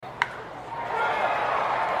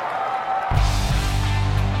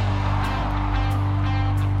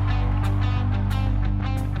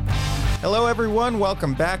Hello, everyone.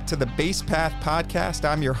 Welcome back to the Base Path Podcast.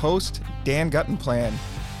 I'm your host, Dan Guttenplan.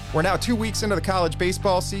 We're now 2 weeks into the college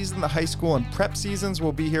baseball season. The high school and prep seasons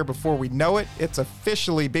will be here before we know it. It's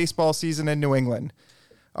officially baseball season in New England.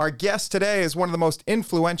 Our guest today is one of the most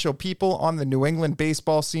influential people on the New England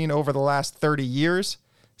baseball scene over the last 30 years.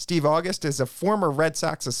 Steve August is a former Red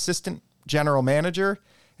Sox assistant general manager,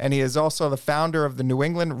 and he is also the founder of the New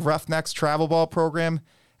England Roughnecks travel ball program,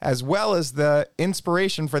 as well as the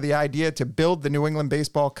inspiration for the idea to build the New England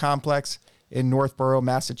Baseball Complex in Northborough,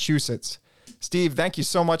 Massachusetts. Steve, thank you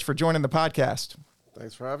so much for joining the podcast.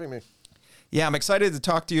 Thanks for having me. Yeah, I'm excited to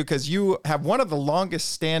talk to you because you have one of the longest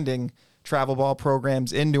standing travel ball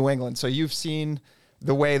programs in New England. So you've seen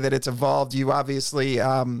the way that it's evolved. You obviously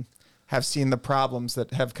have seen the problems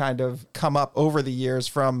that have kind of come up over the years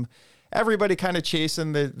from everybody kind of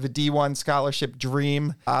chasing the D1 scholarship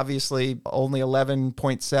dream. Obviously, only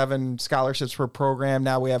 11.7 scholarships per program.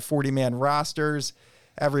 Now we have 40-man rosters.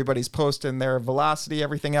 Everybody's posting their velocity,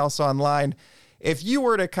 everything else online. If you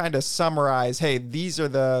were to kind of summarize, hey, these are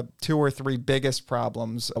the 2 or 3 biggest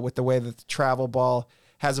problems with the way that the travel ball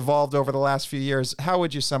has evolved over the last few years, how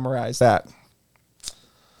would you summarize that?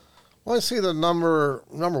 Well, I see the number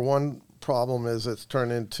one problem is it's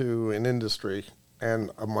turned into an industry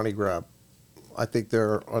and a money grab. I think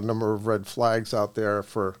there are a number of red flags out there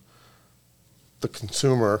for the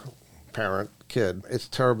consumer, parent, kid. It's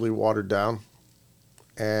terribly watered down,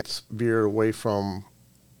 and it's veered away from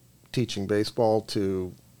teaching baseball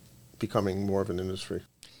to becoming more of an industry.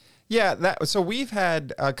 Yeah, so we've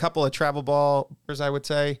had a couple of travel ballers, I would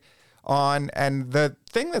say, on, and the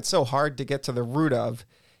thing that's so hard to get to the root of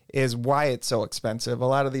is why it's so expensive. A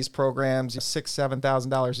lot of these programs,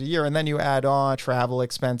 $6,000-$7,000 a year, and then you add on travel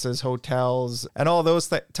expenses, hotels, and all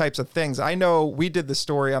those types of things. I know we did the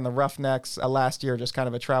story on the Roughnecks last year, just kind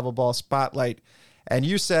of a travel ball spotlight, and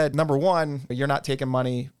you said, number one, you're not taking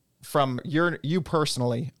money from you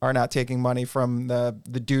personally are not taking money from the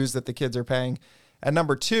dues that the kids are paying, and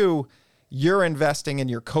number two, you're investing in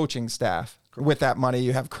your coaching staff with that money.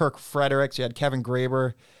 You have Kirk Fredericks, you had Kevin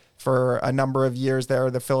Graber for a number of years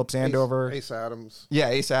there, the Phillips Andover. Ace Adams. Yeah,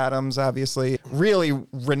 Ace Adams, obviously. Really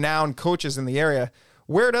renowned coaches in the area.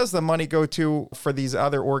 Where does the money go to for these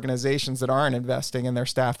other organizations that aren't investing in their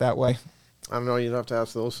staff that way? I don't know, you'd have to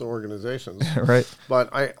ask those organizations. Right.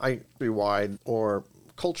 But I be wide or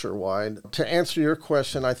culture-wide. To answer your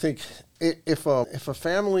question, I think if a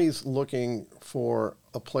family's looking for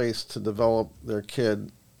a place to develop their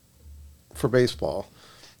kid for baseball,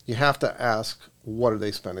 you have to ask, what are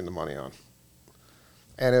they spending the money on?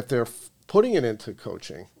 And if they're putting it into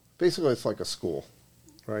coaching, basically it's like a school,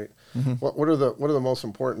 right? Mm-hmm. What are the most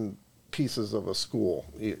important pieces of a school?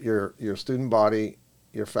 Your student body,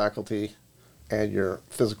 your faculty, and your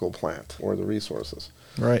physical plant or the resources.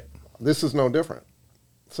 Right. This is no different.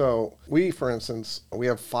 So we, for instance, we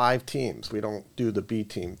have 5 teams. We don't do the B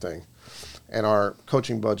team thing. And our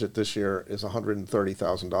coaching budget this year is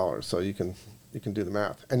 $130,000. So you can do the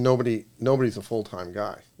math. And nobody's a full-time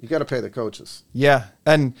guy. You got to pay the coaches. Yeah.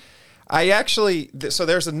 And I actually, so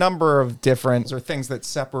there's a number of different things that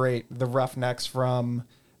separate the Roughnecks from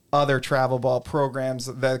other travel ball programs.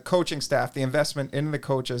 The coaching staff, the investment in the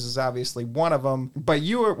coaches is obviously one of them. But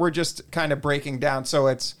we're just kind of breaking down. So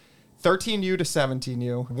it's 13U to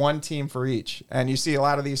 17U, 1 team for each. And you see a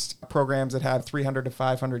lot of these programs that have 300 to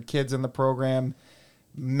 500 kids in the program,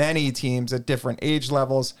 many teams at different age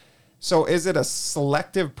levels. So is it a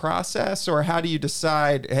selective process, or how do you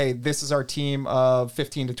decide, hey, this is our team of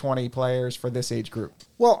 15 to 20 players for this age group?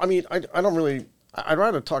 Well, I mean, I'd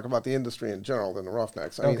rather talk about the industry in general than the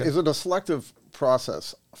Roughnecks. I mean, is it a selective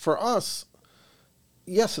process? For us,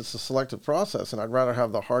 yes, it's a selective process, and I'd rather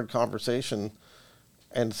have the hard conversation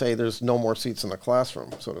and say there's no more seats in the classroom,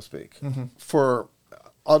 so to speak. Mm-hmm. For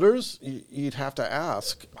others, you'd have to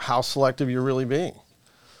ask how selective you're really being.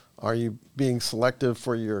 Are you being selective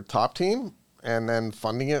for your top team and then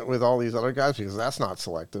funding it with all these other guys? Because that's not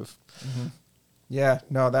selective. Mm-hmm. Yeah,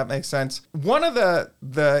 no, that makes sense. One of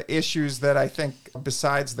the issues that I think,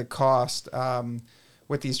 besides the cost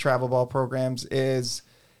with these travel ball programs, is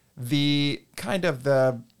the kind of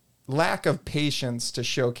the lack of patience to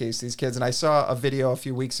showcase these kids. And I saw a video a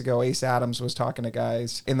few weeks ago. Ace Adams was talking to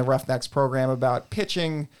guys in the Roughnecks program about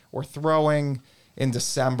pitching or throwing in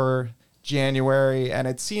December, January, and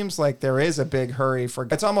it seems like there is a big hurry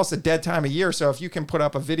it's almost a dead time of year. So if you can put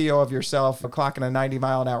up a video of yourself clocking a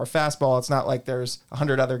 90-mile-an-hour fastball, it's not like there's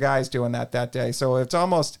 100 other guys doing that day. So it's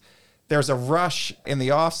almost, there's a rush in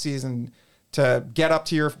the off season to get up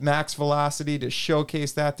to your max velocity, to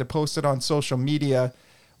showcase that, to post it on social media.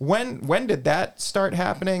 When did that start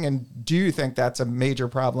happening? And do you think that's a major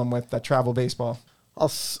problem with travel baseball?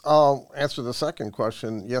 I'll answer the second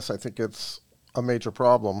question. Yes, I think it's a major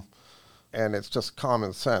problem, and it's just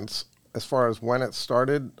common sense. As far as when it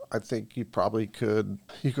started, I think you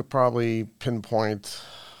could probably pinpoint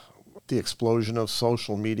the explosion of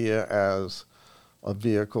social media as a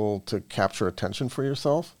vehicle to capture attention for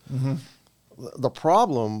yourself. Mm-hmm. The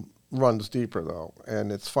problem runs deeper, though,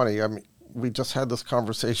 and it's funny. I mean, we just had this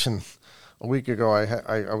conversation a week ago.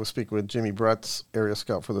 I was speaking with Jimmy Brett's area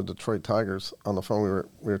scout for the Detroit Tigers on the phone.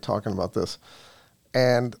 We were talking about this,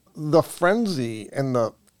 and the frenzy and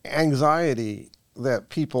the anxiety that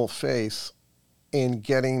people face in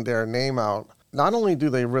getting their name out. Not only do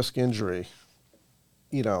they risk injury,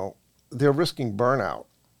 they're risking burnout.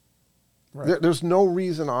 Right. There's no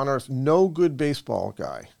reason on earth, no good baseball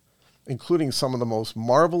guy, including some of the most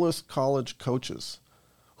marvelous college coaches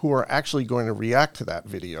who are actually going to react to that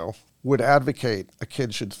video, would advocate a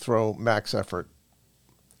kid should throw max effort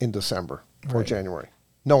in December or January.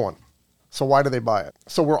 No one. So why do they buy it?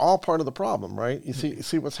 So we're all part of the problem, right? You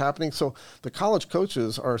see what's happening? So the college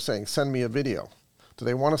coaches are saying, send me a video. Do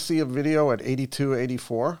they want to see a video at 82,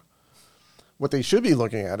 84? What they should be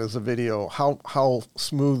looking at is a video, how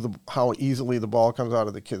smooth, how easily the ball comes out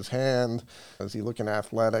of the kid's hand. Is he looking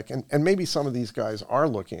athletic? And maybe some of these guys are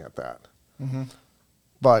looking at that. Mm-hmm.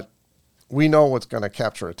 But we know what's going to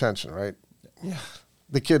capture attention, right? Yeah.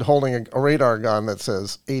 The kid holding a radar gun that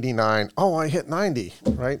says 89, oh, I hit 90,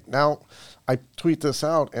 right? Now I tweet this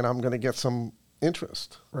out and I'm going to get some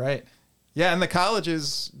interest. Right. Yeah, and the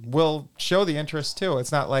colleges will show the interest too.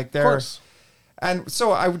 It's not like they're... Of course. And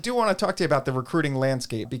so I do want to talk to you about the recruiting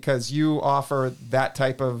landscape, because you offer that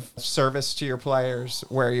type of service to your players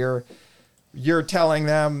where you're telling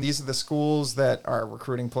them these are the schools that are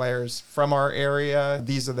recruiting players from our area.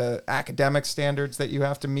 These are the academic standards that you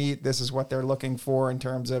have to meet. This is what they're looking for in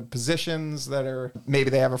terms of positions that are, maybe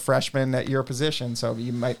they have a freshman at your position, so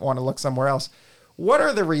you might want to look somewhere else. What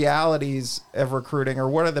are the realities of recruiting, or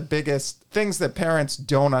what are the biggest things that parents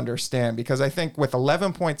don't understand? Because I think with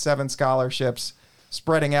 11.7 scholarships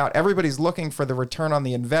spreading out, everybody's looking for the return on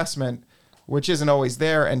the investment, which isn't always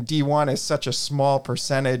there. And D1 is such a small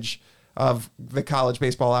percentage of the college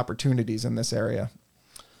baseball opportunities in this area.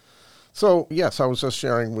 So, yes, I was just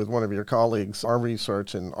sharing with one of your colleagues our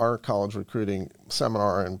research and our college recruiting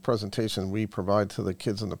seminar and presentation we provide to the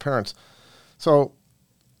kids and the parents. So,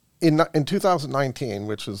 in 2019,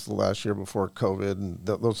 which was the last year before COVID, and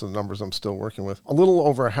those are the numbers I'm still working with, a little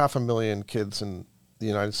over 500,000 kids in the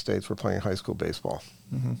United States were playing high school baseball.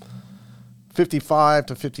 Mm-hmm. 55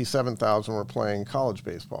 to 57,000 were playing college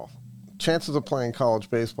baseball. Chances of playing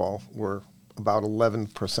college baseball were about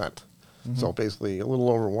 11%. Mm-hmm. So basically a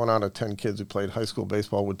little over 1 out of 10 kids who played high school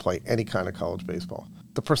baseball would play any kind of college baseball.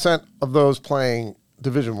 The percent of those playing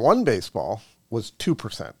Division I baseball was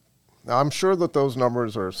 2%. Now, I'm sure that those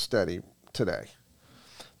numbers are steady today.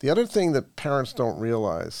 The other thing that parents don't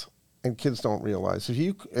realize and kids don't realize,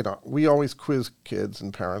 we always quiz kids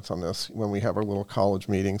and parents on this when we have our little college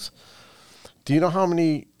meetings. Do you know how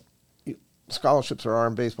many scholarships there are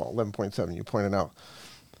in baseball? 11.7, you pointed out.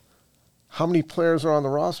 How many players are on the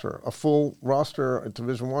roster? A full roster at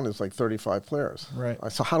Division I is like 35 players. Right.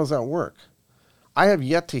 So how does that work? I have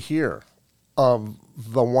yet to hear of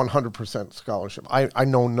the 100% scholarship. I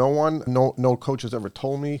know no one, no coach has ever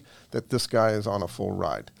told me that this guy is on a full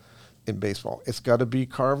ride in baseball. It's got to be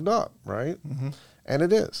carved up, right? Mm-hmm. And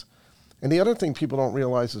it is. And the other thing people don't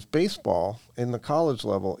realize is baseball in the college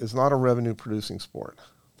level is not a revenue-producing sport.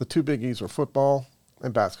 The two biggies are football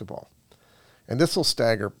and basketball. And this will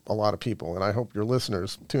stagger a lot of people, and I hope your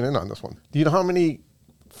listeners tune in on this one. Do you know how many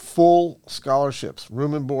full scholarships,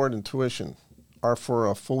 room and board and tuition, are for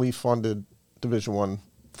a fully funded Division I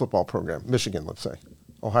football program? Michigan, let's say.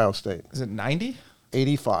 Ohio State. Is it 90?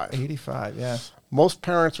 85. 85, yeah. Most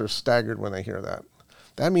parents are staggered when they hear that.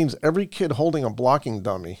 That means every kid holding a blocking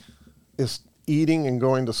dummy is eating and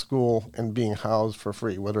going to school and being housed for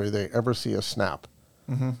free, whether they ever see a snap.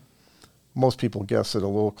 Mm-hmm. Most people guess it a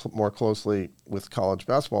little more closely with college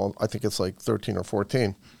basketball. I think it's like 13 or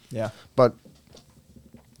 14. Yeah. But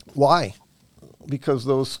why? Because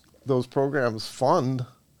those programs fund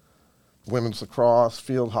women's lacrosse,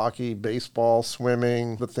 field hockey, baseball,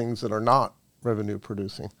 swimming, the things that are not revenue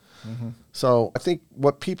producing. Mm-hmm. So I think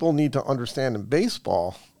what people need to understand in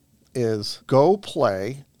baseball is go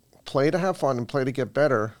play to have fun and play to get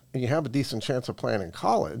better, and you have a decent chance of playing in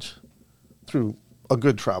college through a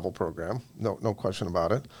good travel program, no question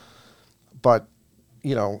about it. But,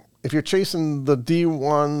 if you're chasing the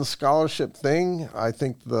D1 scholarship thing, I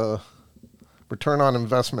think the return on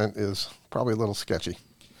investment is probably a little sketchy.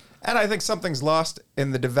 And I think something's lost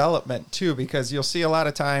in the development too, because you'll see a lot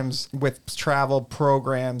of times with travel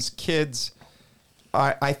programs, kids,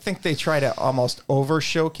 I think they try to almost over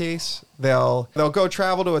showcase. They'll go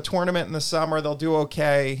travel to a tournament in the summer. They'll do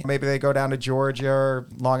okay. Maybe they go down to Georgia or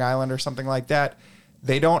Long Island or something like that.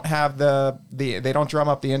 They don't have they don't drum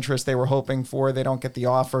up the interest they were hoping for. They don't get the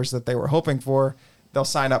offers that they were hoping for. They'll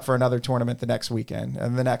sign up for another tournament the next weekend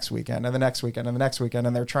and the next weekend and the next weekend and the next weekend.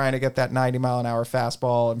 And they're trying to get that 90-mile-an-hour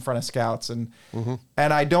fastball in front of scouts. And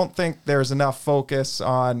I don't think there's enough focus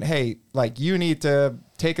on, hey, like, you need to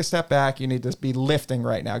take a step back. You need to be lifting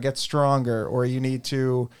right now, get stronger, or you need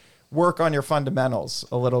to work on your fundamentals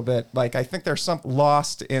a little bit. Like, I think there's something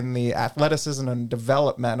lost in the athleticism and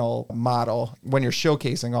developmental model when you're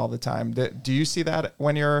showcasing all the time. Do you see that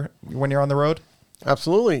when you're on the road?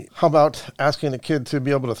 Absolutely. How about asking a kid to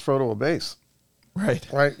be able to throw to a base? Right.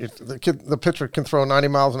 Right. If the pitcher can throw 90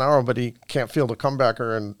 miles an hour, but he can't field a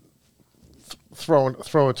comebacker and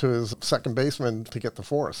throw it to his second baseman to get the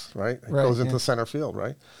force. Right. It goes into center field.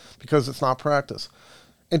 Right. Because it's not practice.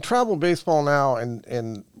 In travel baseball now,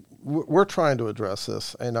 and we're trying to address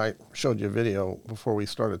this. And I showed you a video before we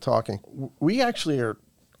started talking. We actually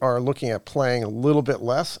are looking at playing a little bit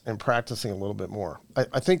less and practicing a little bit more.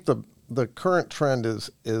 I think the current trend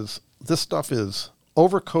is this stuff is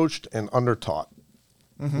overcoached and undertaught.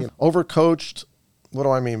 You know, overcoached, what do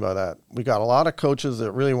I mean by that? We got a lot of coaches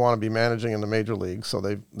that really want to be managing in the major leagues, so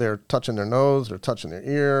they're touching their nose, they're touching their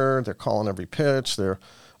ear, they're calling every pitch, they're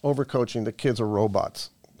overcoaching. The kids are robots.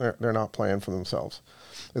 They're not playing for themselves.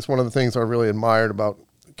 It's one of the things I really admired about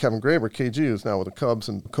Kevin Graber, KG, who's now with the Cubs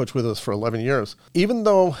and coached with us for 11 years. Even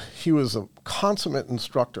though he was a consummate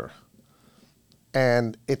instructor,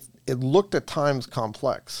 and it looked at times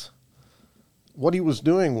complex, what he was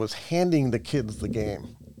doing was handing the kids the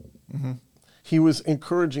game. He was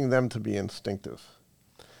encouraging them to be instinctive.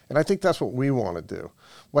 And I think that's what we want to do.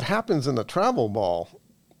 What happens in the travel ball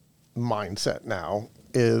mindset now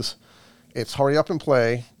is it's hurry up and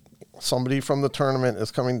play. Somebody from the tournament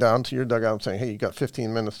is coming down to your dugout saying, hey, you got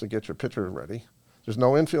 15 minutes to get your pitcher ready. There's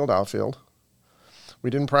no infield, outfield. We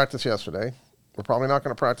didn't practice yesterday. We're probably not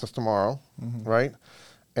going to practice tomorrow, right?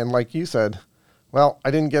 And like you said, well,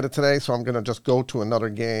 I didn't get it today, so I'm going to just go to another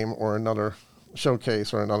game or another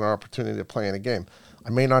showcase or another opportunity to play in a game. I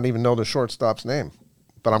may not even know the shortstop's name,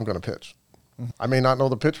 but I'm going to pitch. I may not know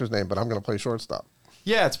the pitcher's name, but I'm going to play shortstop.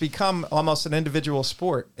 Yeah, it's become almost an individual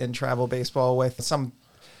sport in travel baseball with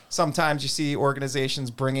sometimes you see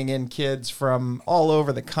organizations bringing in kids from all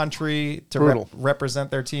over the country to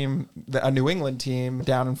represent their team, a New England team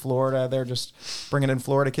down in Florida. They're just bringing in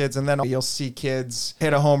Florida kids. And then you'll see kids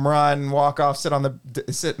hit a home run, walk off, sit in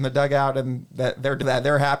the dugout, and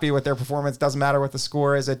they're happy with their performance. Doesn't matter what the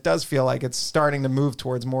score is. It does feel like it's starting to move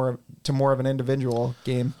towards more of an individual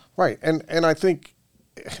game. Right. And I think,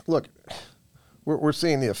 look, we're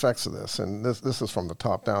seeing the effects of this, and this is from the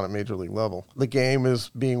top down at major league level. The game is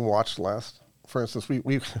being watched less. For instance, we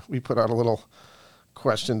put out a little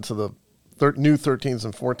question to the new 13s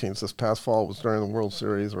and 14s this past fall. It was during the World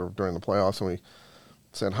Series or during the playoffs, and we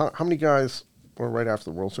said, how many guys, or right after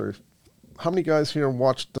the World Series, how many guys here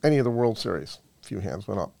watched any of the World Series? A few hands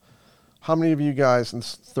went up. How many of you guys, and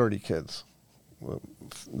 30 kids,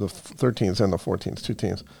 the 13s and the 14s, two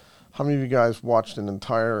teams, how many of you guys watched an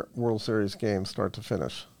entire World Series game start to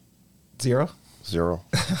finish? Zero.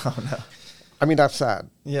 Oh, no. I mean, that's sad.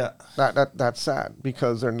 Yeah. That's sad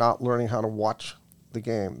because they're not learning how to watch the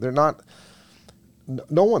game. They're not,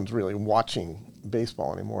 no one's really watching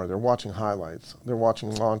baseball anymore. They're watching highlights. They're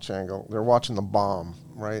watching launch angle. They're watching the bomb,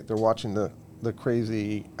 right? They're watching the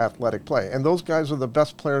crazy athletic play. And those guys are the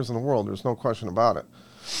best players in the world. There's no question about it.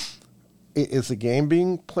 Is the game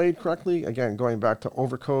being played correctly? Again, going back to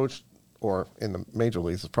overcoached, or in the major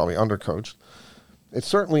leagues, it's probably undercoached. It's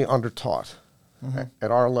certainly undertaught at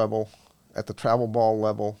our level, at the travel ball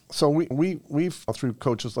level. So we've through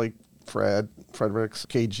coaches like Fredericks,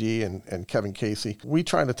 KG, and Kevin Casey, we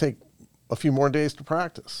try to take a few more days to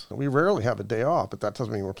practice. We rarely have a day off, but that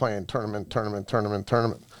doesn't mean we're playing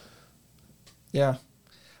tournament. Yeah.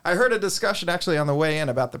 I heard a discussion actually on the way in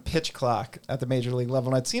about the pitch clock at the major league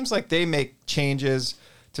level, and it seems like they make changes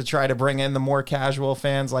to try to bring in the more casual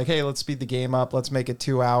fans, like, hey, let's speed the game up. Let's make it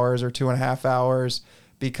 2 hours or 2.5 hours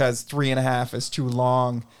because 3.5 is too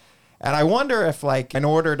long. And I wonder if, like, in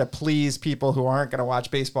order to please people who aren't going to watch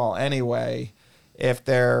baseball anyway, if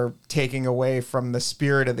they're taking away from the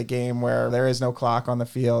spirit of the game where there is no clock on the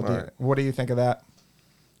field. Right. What do you think of that?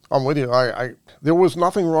 I'm with you. There was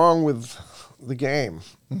nothing wrong with the game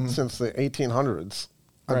since the 1800s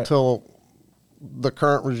until the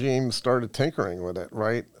current regime started tinkering with it,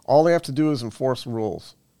 right? All they have to do is enforce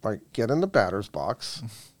rules. right? Get in the batter's box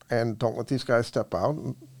and don't let these guys step out,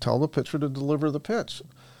 and tell the pitcher to deliver the pitch.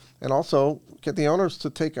 And also get the owners to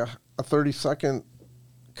take a 30-second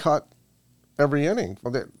cut every inning.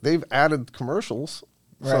 Well, they've added commercials,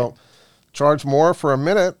 so charge more for a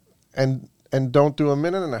minute and don't do a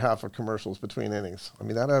minute and a half of commercials between innings. I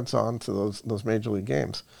mean, that adds on to those major league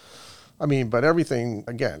games. I mean, but everything,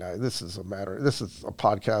 again, this is a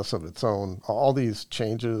podcast of its own. All these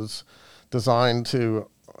changes designed to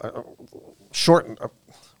shorten,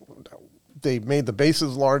 they made the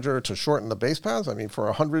bases larger to shorten the base paths. I mean, for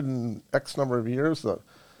 100 and X number of years,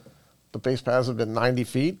 the base paths have been 90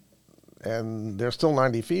 feet, and they're still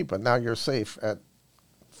 90 feet, but now you're safe at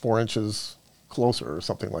 4 inches closer or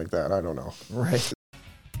something like that. I don't know. Right.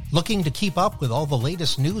 Looking to keep up with all the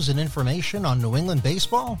latest news and information on New England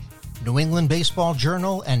baseball? New England Baseball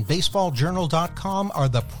Journal and BaseballJournal.com are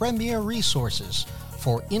the premier resources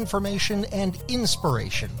for information and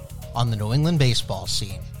inspiration on the New England baseball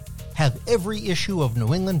scene. Have every issue of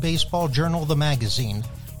New England Baseball Journal, the magazine,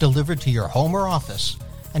 delivered to your home or office.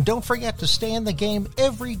 And don't forget to stay in the game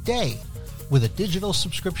every day with a digital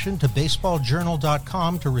subscription to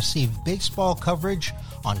BaseballJournal.com to receive baseball coverage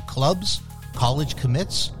on clubs, college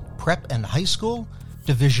commits, prep and high school,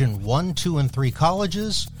 Division I, II, and III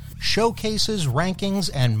colleges, showcases, rankings,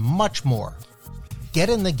 and much more. Get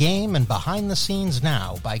in the game and behind the scenes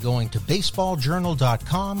now by going to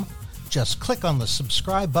BaseballJournal.com. Just click on the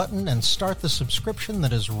subscribe button and start the subscription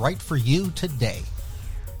that is right for you today.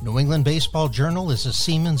 New England Baseball Journal is a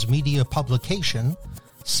Siemens Media publication.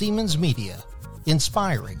 Siemens Media.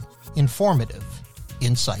 Inspiring, informative,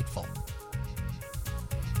 insightful.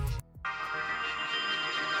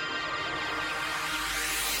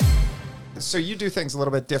 So you do things a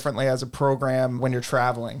little bit differently as a program when you're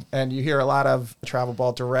traveling, and you hear a lot of travel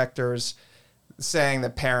ball directors saying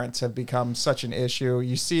that parents have become such an issue.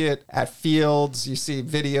 You see it at fields, you see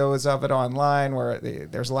videos of it online where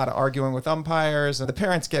there's a lot of arguing with umpires, and the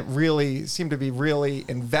parents seem to be really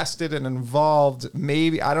invested and involved.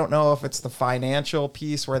 Maybe, I don't know if it's the financial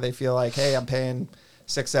piece where they feel like, hey, I'm paying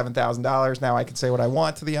 $6,000-$7,000, now I can say what I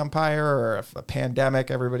want to the umpire, or if a pandemic,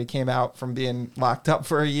 everybody came out from being locked up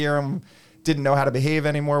for a year and didn't know how to behave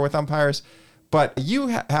anymore with umpires. But you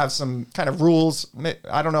have some kind of rules.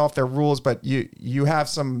 I don't know if they're rules, but you have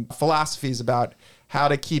some philosophies about how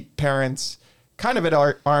to keep parents kind of at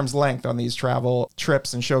arm's length on these travel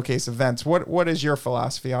trips and showcase events. What is your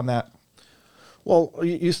philosophy on that? Well,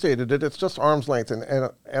 you stated it. It's just arm's length, and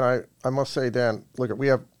I must say, Dan, look, we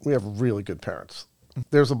have really good parents.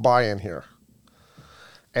 There's a buy-in here,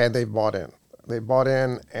 and they've bought in. They bought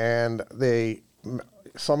in, and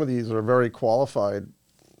some of these are very qualified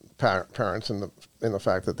parents in the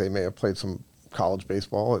fact that they may have played some college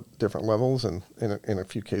baseball at different levels, and in a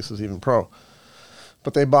few cases even pro.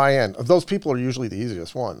 But they buy in. Those people are usually the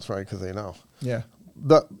easiest ones, right? Because they know. Yeah.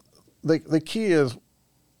 The key is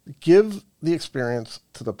give the experience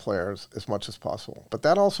to the players as much as possible. But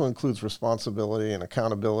that also includes responsibility and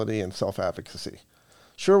accountability and self-advocacy.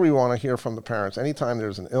 Sure, we want to hear from the parents. Anytime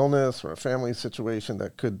there's an illness or a family situation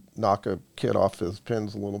that could knock a kid off his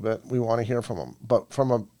pins a little bit, we want to hear from them. But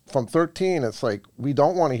from 13, it's like, we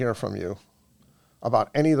don't want to hear from you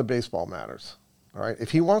about any of the baseball matters. All right?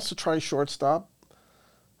 If he wants to try shortstop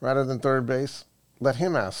rather than third base, let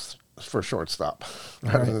him ask for shortstop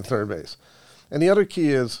rather than third base. And the other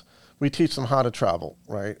key is we teach them how to travel,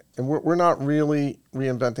 right? And we're not really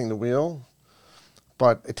reinventing the wheel,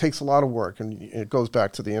 but it takes a lot of work, and it goes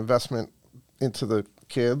back to the investment into the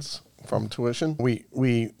kids from tuition.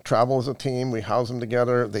 We travel as a team. We house them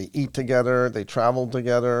together. They eat together. They travel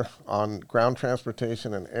together on ground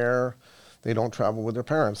transportation and air. They don't travel with their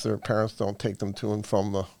parents. Their parents don't take them to and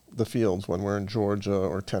from the fields when we're in Georgia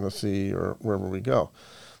or Tennessee or wherever we go.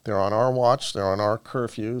 They're on our watch. They're on our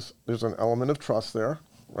curfews. There's an element of trust there,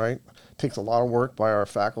 right? It takes a lot of work by our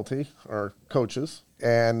faculty, our coaches.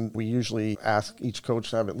 And we usually ask each coach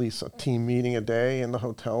to have at least a team meeting a day in the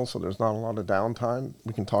hotel, so there's not a lot of downtime.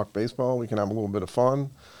 We can talk baseball. We can have a little bit of fun,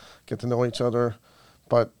 get to know each other.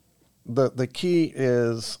 But the key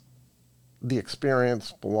is the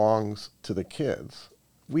experience belongs to the kids.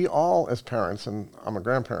 We all, as parents, and I'm a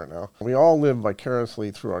grandparent now, we all live vicariously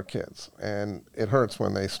through our kids. And it hurts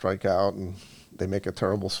when they strike out and they make a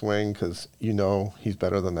terrible swing because he's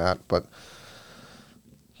better than that. But,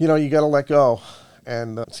 you got to let go.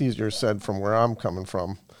 And it's easier said from where I'm coming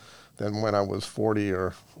from than when I was 40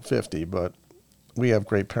 or 50. But we have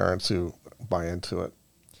great parents who buy into it.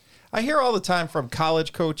 I hear all the time from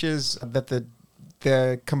college coaches that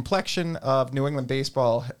the complexion of New England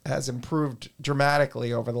baseball has improved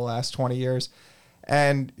dramatically over the last 20 years.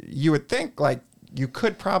 And you would think, like, you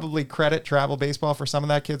could probably credit travel baseball for some of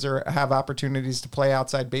that. Kids have opportunities to play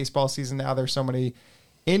outside baseball season now. There's so many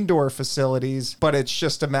indoor facilities, but it's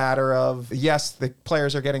just a matter of, yes, the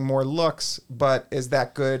players are getting more looks, but is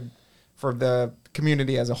that good for the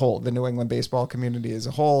community as a whole, the New England baseball community as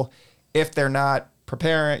a whole, if they're not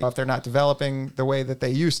preparing, if they're not developing the way that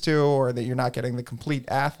they used to, or that you're not getting the complete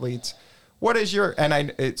athletes? What is your,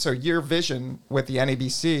 so your vision with the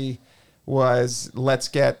NEBC was, let's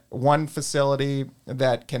get one facility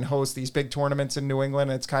that can host these big tournaments in New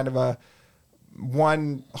England. It's kind of a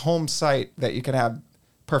one home site that you can have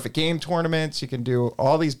perfect game tournaments, you can do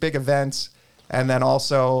all these big events, and then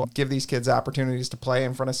also give these kids opportunities to play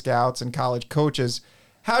in front of scouts and college coaches.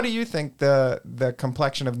 How do you think the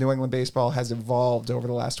complexion of New England baseball has evolved over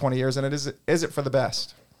the last 20 years, and is it for the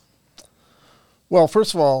best? Well,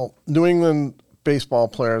 first of all, New England baseball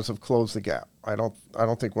players have closed the gap. I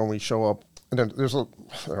don't think when we show up, and there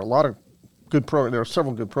are a lot of good there are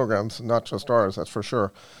several good programs, not just ours, that's for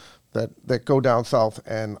sure, that go down south,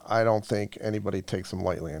 and I don't think anybody takes them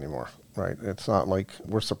lightly anymore, right? It's not like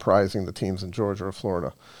we're surprising the teams in Georgia or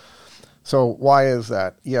Florida. So why is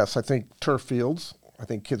that? Yes, I think turf fields, I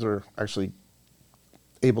think kids are actually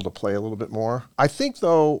able to play a little bit more. I think,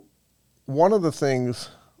 though, one of the things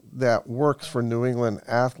that works for New England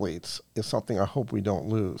athletes is something I hope we don't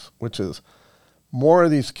lose, which is more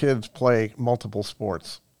of these kids play multiple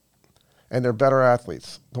sports, and they're better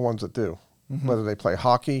athletes, the ones that do. Mm-hmm. Whether they play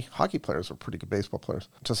hockey players are pretty good baseball players.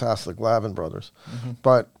 Just ask the Glavine brothers. Mm-hmm.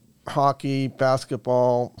 But hockey,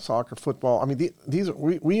 basketball, soccer, football, I mean,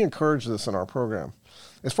 we encourage this in our program.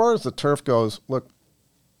 As far as the turf goes, look,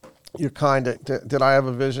 you kind of, did I have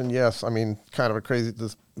a vision? Yes. I mean, kind of a crazy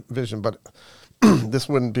vision, but this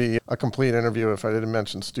wouldn't be a complete interview if I didn't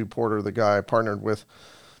mention Stu Porter, the guy I partnered with,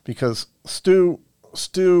 because Stu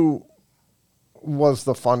was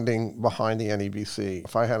the funding behind the NEBC.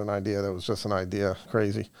 If I had an idea, that was just an idea,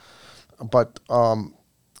 crazy. But the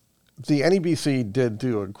NEBC did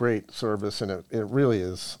do a great service, and it really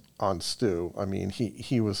is on Stu. I mean,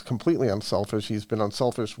 he was completely unselfish. He's been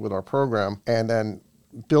unselfish with our program. And then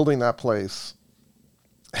building that place,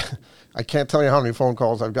 I can't tell you how many phone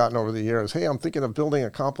calls I've gotten over the years. Hey, I'm thinking of building a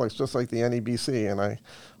complex just like the NEBC. And I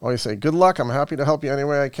always say, good luck. I'm happy to help you any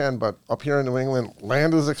way I can. But up here in New England,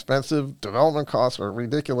 land is expensive. Development costs are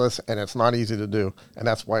ridiculous. And it's not easy to do. And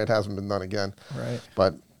that's why it hasn't been done again. Right.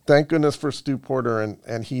 But thank goodness for Stu Porter.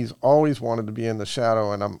 And he's always wanted to be in the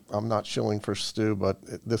shadow. And I'm not shilling for Stu, but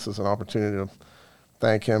this is an opportunity to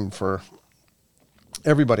thank him for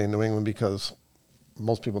everybody in New England, because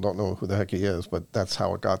most people don't know who the heck he is, but that's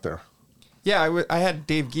how it got there. Yeah, I had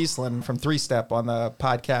Dave Giesland from Three Step on the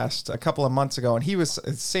podcast a couple of months ago, and he was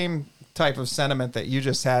the same type of sentiment that you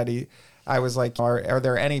just had. I was like, are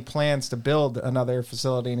there any plans to build another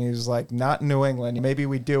facility? And he was like, not in New England. Maybe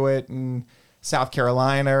we do it in South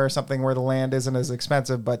Carolina or something where the land isn't as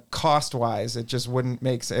expensive, but cost-wise, it just wouldn't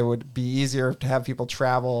it would be easier to have people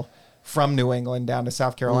travel from New England down to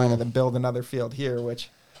South Carolina than build another field here, which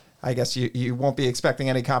I guess you won't be expecting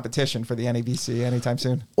any competition for the NEBC anytime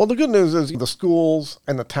soon. Well, the good news is the schools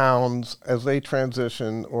and the towns, as they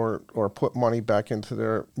transition or put money back into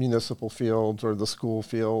their municipal fields or the school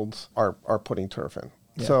fields, are putting turf in.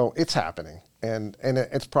 Yeah. So it's happening, and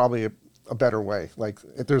it's probably a better way. Like,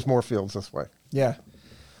 there's more fields this way. Yeah.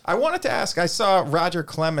 I wanted to ask, I saw Roger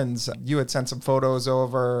Clemens, you had sent some photos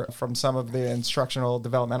over from some of the instructional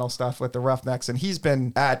developmental stuff with the Roughnecks, and he's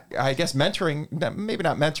been at, I guess, mentoring, maybe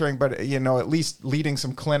not mentoring, but, at least leading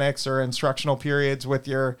some clinics or instructional periods with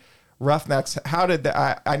your Roughnecks. How did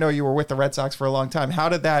I know you were with the Red Sox for a long time. How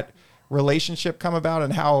did that relationship come about,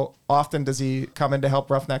 and how often does he come in to help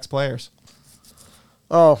Roughnecks players?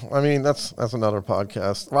 Oh, I mean, that's another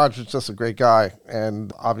podcast. Roger's just a great guy,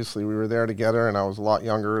 and obviously we were there together, and I was a lot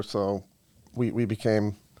younger, so we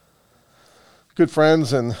became good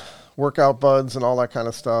friends and workout buds and all that kind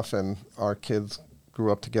of stuff, and our kids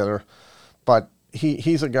grew up together. But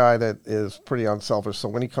he's a guy that is pretty unselfish, so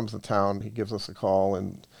when he comes to town, he gives us a call,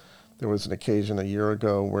 and there was an occasion a year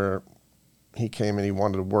ago where he came and he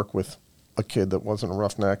wanted to work with a kid that wasn't a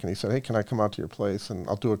Roughneck, and he said, hey, can I come out to your place and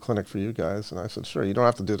I'll do a clinic for you guys? And I said, sure, you don't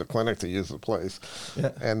have to do the clinic to use the place.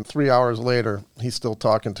 Yeah. And 3 hours later, he's still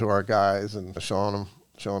talking to our guys and showing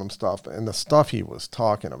them stuff. And the stuff he was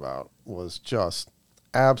talking about was just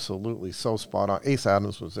absolutely so spot on. Ace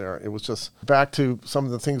Adams was there. It was just back to some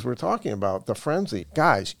of the things we were talking about, the frenzy.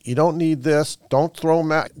 Guys, you don't need this. Don't throw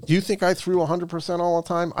them out. Do you think I threw 100% all the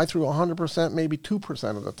time? I threw 100%, maybe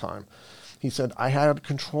 2% of the time. He said, I had to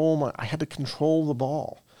control the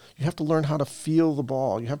ball. You have to learn how to feel the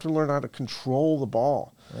ball. You have to learn how to control the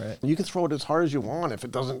ball. Right. You can throw it as hard as you want. If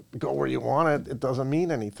it doesn't go where you want it, it doesn't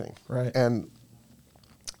mean anything. Right. And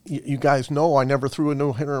you guys know I never threw a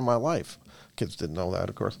no-hitter in my life. Kids didn't know that,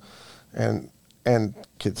 of course. And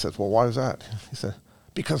kid says, well, why is that? He said,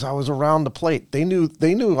 because I was around the plate. They knew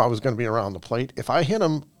I was going to be around the plate. If I hit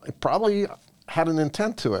him, it probably had an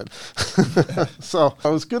intent to it. So it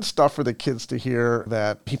was good stuff for the kids to hear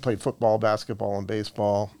that he played football, basketball, and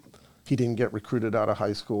baseball. He didn't get recruited out of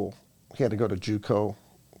high school. He had to go to JUCO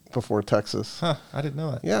before Texas. Huh, I didn't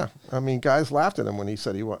know that. Yeah. I mean, guys laughed at him when he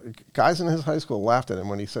said guys in his high school laughed at him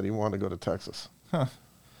when he said he wanted to go to Texas. Huh.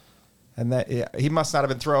 And that he must not have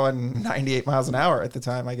been throwing 98 miles an hour at the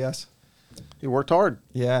time, I guess. He worked hard.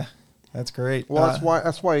 Yeah, that's great. Well,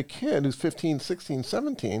 that's why a kid who's 15, 16,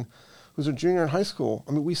 17, who's a junior in high school,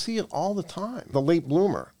 I mean, we see it all the time, the late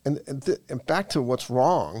bloomer. And back to what's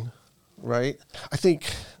wrong, right? I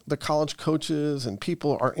think the college coaches and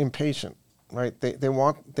people are impatient, right? They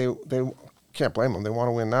can't blame them. They want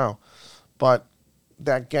to win now. But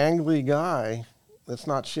that gangly guy that's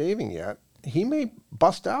not shaving yet, he may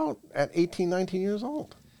bust out at 18, 19 years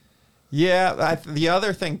old. Yeah, the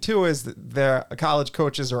other thing, too, is that the college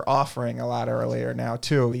coaches are offering a lot earlier now,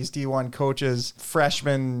 too. These D1 coaches,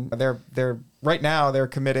 freshmen, they're right now they're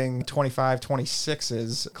committing 25,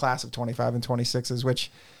 26s, class of 25 and 26s,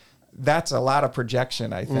 which that's a lot of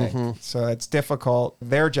projection, I think. Mm-hmm. So it's difficult.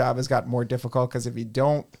 Their job has got more difficult because if you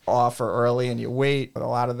don't offer early and you wait, a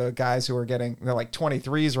lot of the guys who are getting, they're like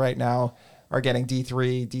 23s right now, are getting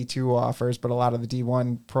D3, D2 offers, but a lot of the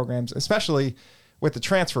D1 programs, especially with the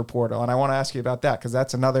transfer portal. And I want to ask you about that because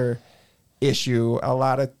that's another issue. A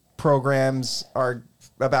lot of programs are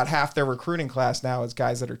about half their recruiting class now is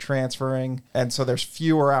guys that are transferring. And so there's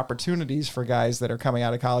fewer opportunities for guys that are coming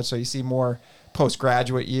out of college. So you see more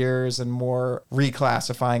postgraduate years and more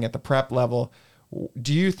reclassifying at the prep level.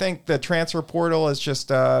 Do you think the transfer portal is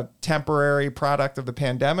just a temporary product of the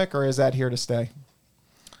pandemic, or is that here to stay?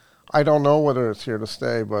 I don't know whether it's here to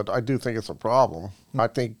stay, but I do think it's a problem. I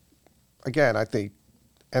think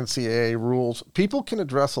NCAA rules, people can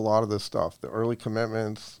address a lot of this stuff, the early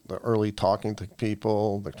commitments, the early talking to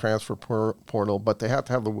people, the transfer portal, but they have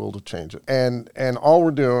to have the will to change it. And all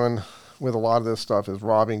we're doing with a lot of this stuff is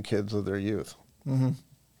robbing kids of their youth. Mm-hmm.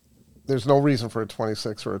 There's no reason for a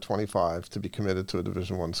 26 or a 25 to be committed to a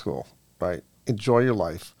Division I school, right? Enjoy your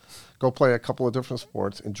life. Go play a couple of different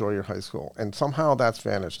sports, enjoy your high school. And somehow that's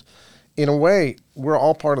vanished. In a way, we're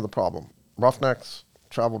all part of the problem. Roughnecks,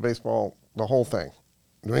 travel baseball, the whole thing.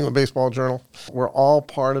 New England Baseball Journal, we're all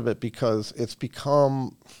part of it because it's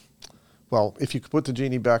become, well, if you could put the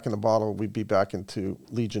genie back in the bottle, we'd be back into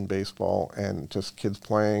Legion baseball and just kids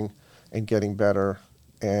playing and getting better,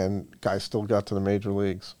 and guys still got to the major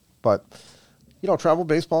leagues. But travel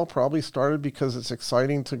baseball probably started because it's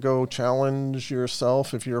exciting to go challenge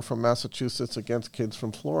yourself if you're from Massachusetts against kids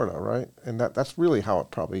from Florida, right? And that's really how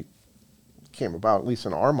it probably came about, at least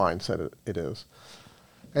in our mindset it is.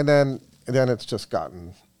 And then it's just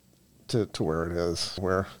gotten to where it is,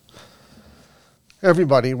 where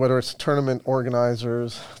everybody, whether it's tournament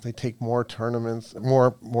organizers, they take more tournaments,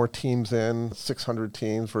 more teams in, 600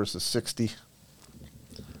 teams versus 60.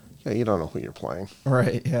 Yeah, you don't know who you're playing.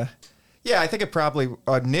 Right, yeah. Yeah, I think it probably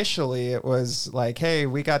initially it was like, hey,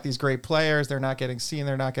 we got these great players. They're not getting seen.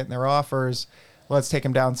 They're not getting their offers. Let's take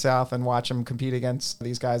them down south and watch them compete against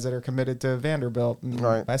these guys that are committed to Vanderbilt and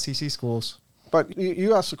right. SEC schools. But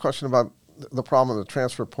you asked a question about the problem of the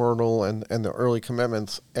transfer portal and the early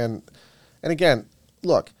commitments. And again,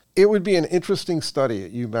 look, it would be an interesting study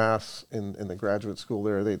at UMass in the graduate school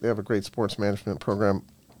there. They have a great sports management program.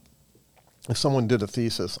 If someone did a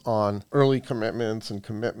thesis on early commitments and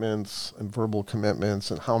verbal commitments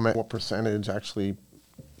and what percentage actually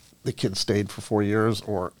the kids stayed for 4 years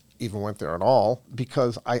or even went there at all,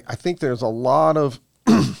 because I think there's a lot of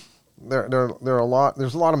there's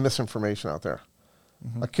a lot of misinformation out there.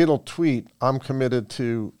 Mm-hmm. A kid will tweet, "I'm committed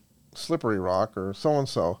to Slippery Rock or so and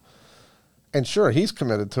so," and sure, he's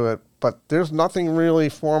committed to it, but there's nothing really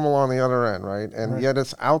formal on the other end, right? And right. Yet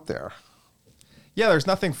it's out there. Yeah, there's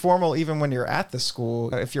nothing formal even when you're at the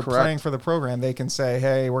school. If you're Correct. playing for the program, they can say,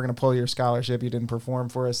 hey, we're going to pull your scholarship. You didn't perform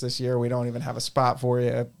for us this year. We don't even have a spot for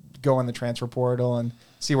you. Go in the transfer portal and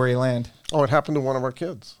see where you land. Oh, it happened to one of our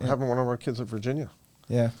kids. Yeah. It happened to one of our kids at Virginia.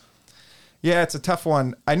 Yeah. Yeah, it's a tough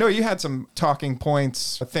one. I know you had some talking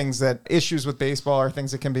points, issues with baseball or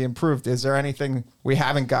things that can be improved. Is there anything we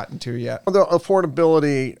haven't gotten to yet? The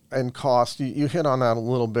affordability and cost, you hit on that a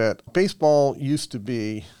little bit. Baseball used to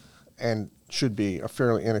be and should be a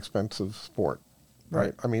fairly inexpensive sport,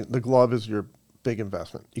 right? I mean, the glove is your big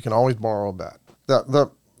investment. You can always borrow a bat.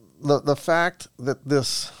 the fact that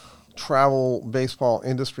this travel baseball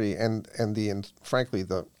industry and frankly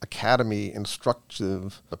the academy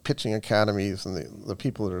instructive, the pitching academies and the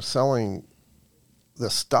people that are selling the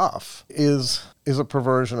stuff is a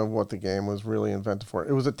perversion of what the game was really invented for.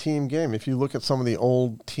 It was a team game. If you look at some of the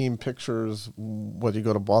old team pictures, whether you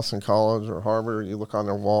go to Boston College or Harvard, you look on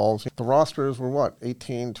their walls, the rosters were what,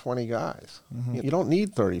 18, 20 guys. You don't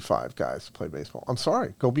need 35 guys to play baseball. I'm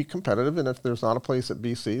sorry, go be competitive, and if there's not a place at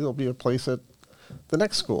BC, there'll be a place at the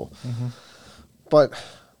next school. But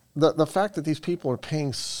the fact that these people are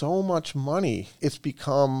paying so much money, it's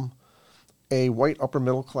become a white upper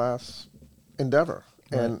middle class endeavor.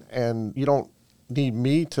 Right. And you don't need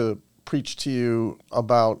me to preach to you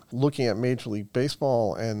about looking at Major League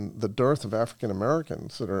Baseball and the dearth of African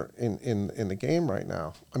Americans that are in the game right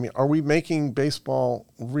now. I mean, are we making baseball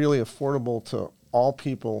really affordable to all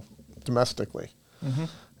people domestically?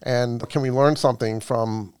 And can we learn something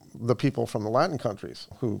from the people from the Latin countries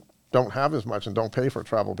who don't have as much and don't pay for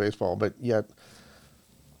travel baseball, but yet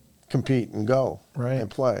compete and go and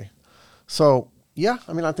play? So yeah,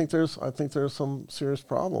 I mean, I think there's some serious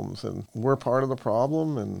problems, and we're part of the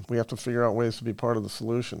problem, and we have to figure out ways to be part of the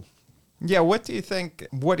solution. Yeah, what do you think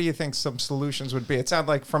some solutions would be? It sounds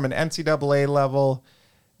like from an NCAA level,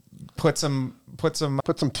 put some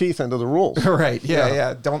teeth into the rules. Right.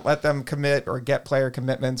 Yeah. Don't let them commit or get player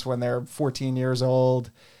commitments when they're 14 years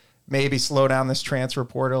old. Maybe slow down this transfer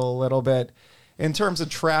portal a little bit. In terms of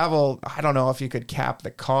travel, I don't know if you could cap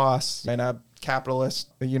the costs in a capitalist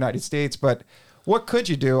United States, but what could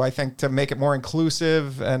you do, I think, to make it more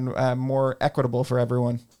inclusive and more equitable for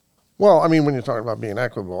everyone? Well, I mean, when you're talking about being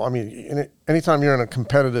equitable, I mean, anytime you're in a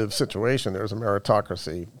competitive situation, there's a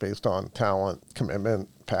meritocracy based on talent, commitment,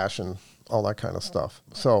 passion, all that kind of stuff.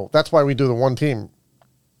 So that's why we do the one team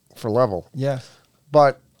for level. Yeah.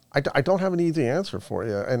 But I don't have an easy answer for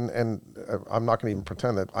you, and I'm not going to even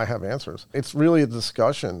pretend that I have answers. It's really a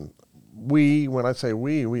discussion. When I say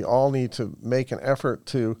we all need to make an effort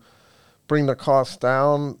to bring the costs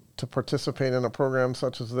down to participate in a program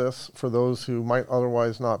such as this for those who might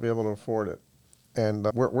otherwise not be able to afford it. And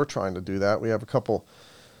we're trying to do that. We have a couple,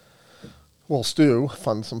 Stu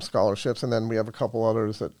funds some scholarships, and then we have a couple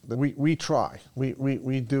others that we try.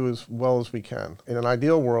 We do as well as we can. In an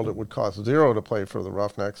ideal world, it would cost $0 to play for the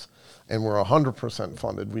Roughnecks, and we're 100%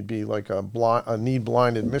 funded. We'd be like a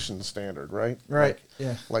need-blind admission standard, right? Right,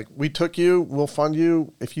 Like, we took you, we'll fund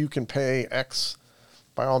you. If you can pay X,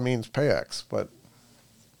 by all means, pay X, but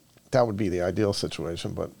that would be the ideal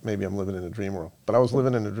situation, but maybe I'm living in a dream world. But I was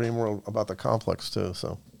living in a dream world about the complex, too,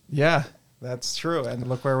 so. Yeah, that's true, and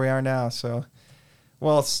look where we are now, so.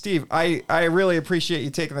 Well, Steve, I really appreciate you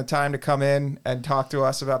taking the time to come in and talk to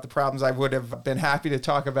us about the problems. I would have been happy to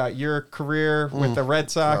talk about your career with the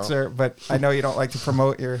Red Sox, but I know you don't like to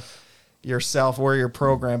promote yourself or your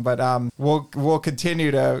program, but we'll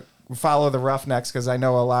continue to follow the Roughnecks because I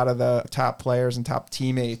know a lot of the top players and top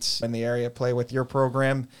teammates in the area play with your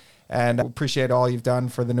program, and I appreciate all you've done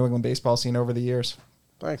for the New England baseball scene over the years.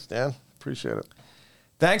 Thanks, Dan. Appreciate it.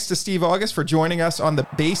 Thanks to Steve August for joining us on the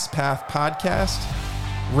Base Path Podcast.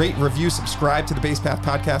 Rate, review, subscribe to the Base Path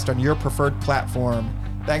Podcast on your preferred platform.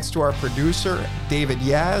 Thanks to our producer, David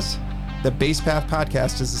Yaz. The Base Path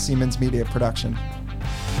Podcast is a Siemens Media production.